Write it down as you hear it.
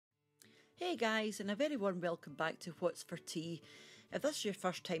Hey guys, and a very warm welcome back to What's for Tea. If this is your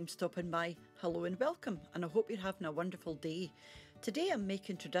first time stopping by, hello and welcome, and I hope you're having a wonderful day. Today I'm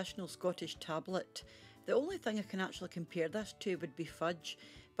making traditional Scottish tablet. The only thing I can actually compare this to would be fudge,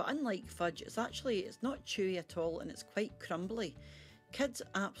 but unlike fudge, it's not chewy at all and it's quite crumbly. Kids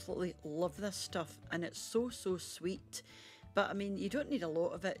absolutely love this stuff and it's so sweet. But I mean, you don't need a lot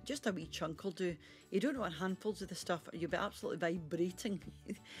of it, just a wee chunk will do. You don't want handfuls of the stuff or you'll be absolutely vibrating.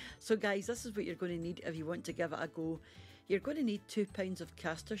 So guys, this is what you're going to need if you want to give it a go. You're going to need 2 pounds of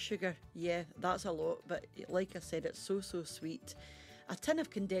caster sugar. Yeah, that's a lot, but like I said, it's so sweet. A tin of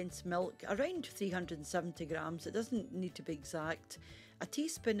condensed milk, around 370 grams, it doesn't need to be exact. A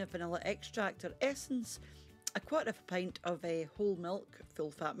teaspoon of vanilla extract or essence, a quarter of a pint of whole milk,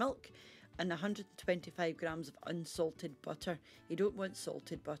 full fat milk, and 125 grams of unsalted butter. You don't want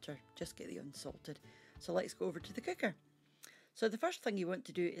salted butter, just get the unsalted. So let's go over to the cooker. So the first thing you want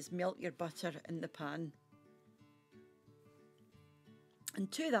to do is melt your butter in the pan.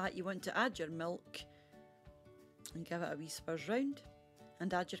 And to that you want to add your milk and give it a wee spuzz round,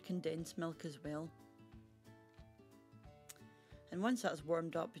 and add your condensed milk as well. And once that's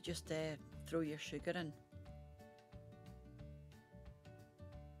warmed up, you just throw your sugar in.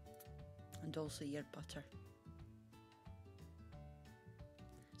 And also your butter.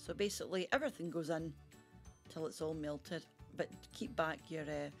 So basically everything goes in till it's all melted, but keep back your,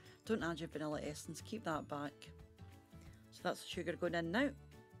 don't add your vanilla essence, keep that back. So that's the sugar going in now.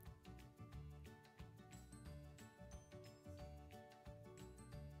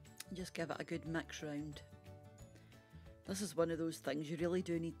 And just give it a good mix round. This is one of those things you really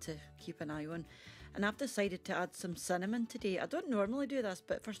do need to keep an eye on. And I've decided to add some cinnamon today. I don't normally do this,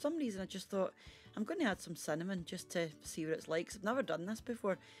 but for some reason I just thought I'm going to add some cinnamon just to see what it's like. 'Cause I've never done this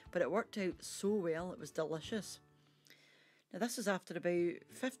before, but it worked out so well. It was delicious. Now this is after about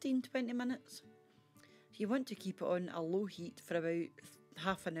 15-20 minutes. You want to keep it on a low heat for about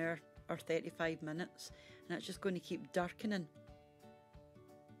half an hour or 35 minutes. And it's just going to keep darkening.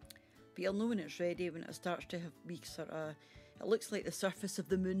 But you'll know when it's ready, when it starts to have wee sort of, it looks like the surface of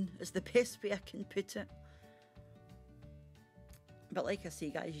the moon is the best way I can put it. But like I say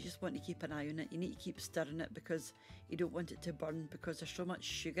guys, you just want to keep an eye on it. You need to keep stirring it because you don't want it to burn, because there's so much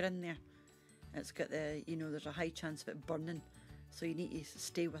sugar in there. It's got the, you know, there's a high chance of it burning. So you need to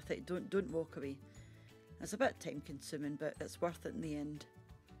stay with it, don't walk away. It's a bit time consuming, but it's worth it in the end.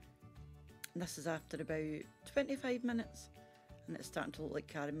 And this is after about 25 minutes. And it's starting to look like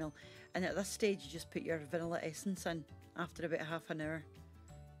caramel. And at this stage you just put your vanilla essence in after about half an hour,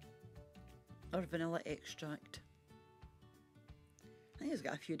 or vanilla extract. I think it's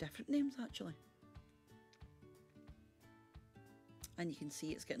got a few different names actually. And you can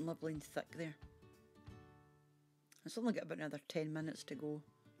see it's getting lovely and thick there. It's only got about another 10 minutes to go.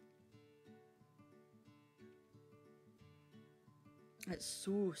 It's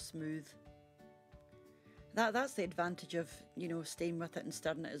so smooth. That's the advantage of, you know, staying with it and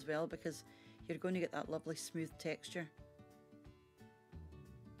stirring it as well, because you're going to get that lovely smooth texture.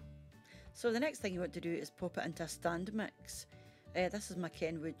 So the next thing you want to do is pop it into a stand mix. This is my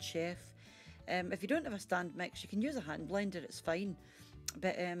Kenwood Chef. If you don't have a stand mix, you can use a hand blender, it's fine.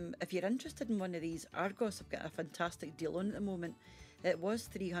 But if you're interested in one of these, Argos have got a fantastic deal on at the moment. It was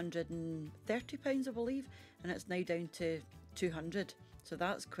 £330 I believe, and it's now down to 200, so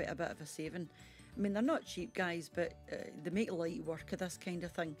that's quite a bit of a saving. I mean, they're not cheap guys, but they make light work of this kind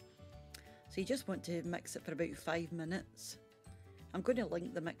of thing. So you just want to mix it for about 5 minutes. I'm going to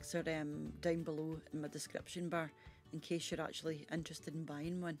link the mixer down below in my description bar in case you're actually interested in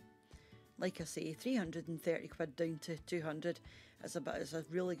buying one. Like I say, 330 quid down to 200 is a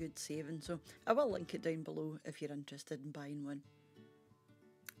really good saving, so I will link it down below if you're interested in buying one.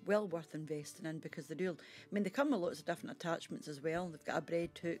 Well worth investing in, because they do, I mean, they come with lots of different attachments as well. They've got a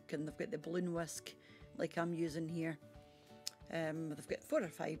bread hook and they've got the balloon whisk like I'm using here. They've got 4 or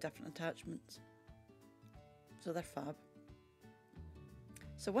 5 different attachments, so they're fab.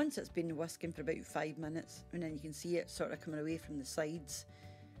 So once it's been whisking for about 5 minutes, and then you can see it sort of coming away from the sides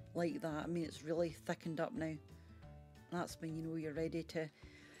like that. I mean, it's really thickened up now. That's when you know you're ready to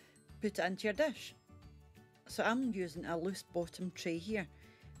put it into your dish. So I'm using a loose bottom tray here,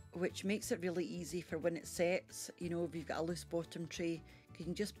 which makes it really easy for when it sets. You know, if you've got a loose bottom tray, you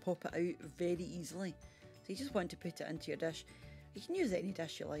can just pop it out very easily. So you just want to put it into your dish. You can use any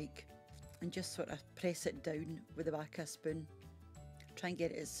dish you like and just sort of press it down with the back of a spoon. Try and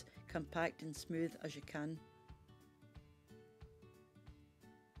get it as compact and smooth as you can.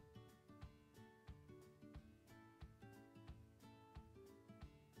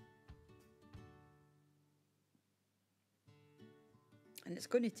 and it's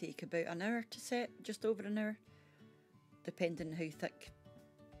going to take about an hour to set, just over an hour, depending how thick,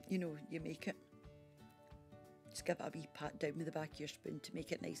 you know, you make it. Just give it a wee pat down with the back of your spoon to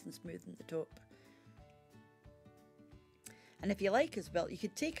make it nice and smooth on the top. And if you like as well, you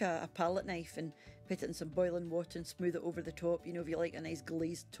could take a palette knife and put it in some boiling water and smooth it over the top, you know, if you like a nice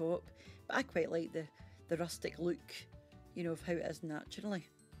glazed top. But I quite like the rustic look, you know, of how it is naturally.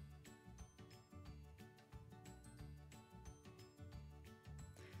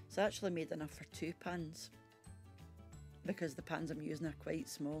 So I actually made enough for 2 pans, because the pans I'm using are quite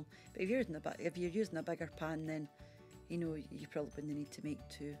small. But if you're using a bigger pan, then, you know, you probably wouldn't need to make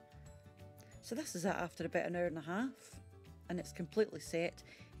 2. So this is it after about an hour and a half, and it's completely set.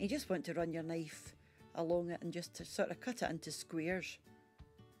 And you just want to run your knife along it and just to sort of cut it into squares.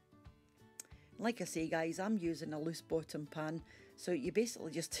 Like I say, guys, I'm using a loose bottom pan, so you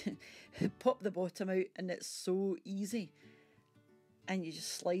basically just pop the bottom out and it's so easy. And you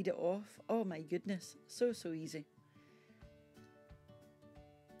just slide it off. Oh my goodness, so easy.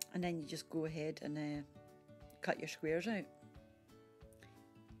 And then you just go ahead and cut your squares out.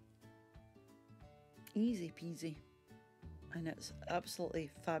 Easy peasy. And it's absolutely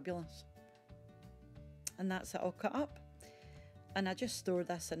fabulous. And that's it all cut up. And I just store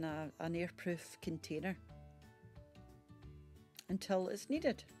this in an airproof container until it's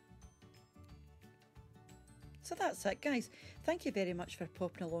needed. So that's it, guys. Thank you very much for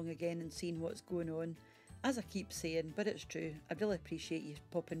popping along again and seeing what's going on. As I keep saying, but it's true, I really appreciate you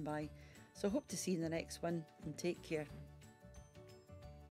popping by. So I hope to see you in the next one, and take care.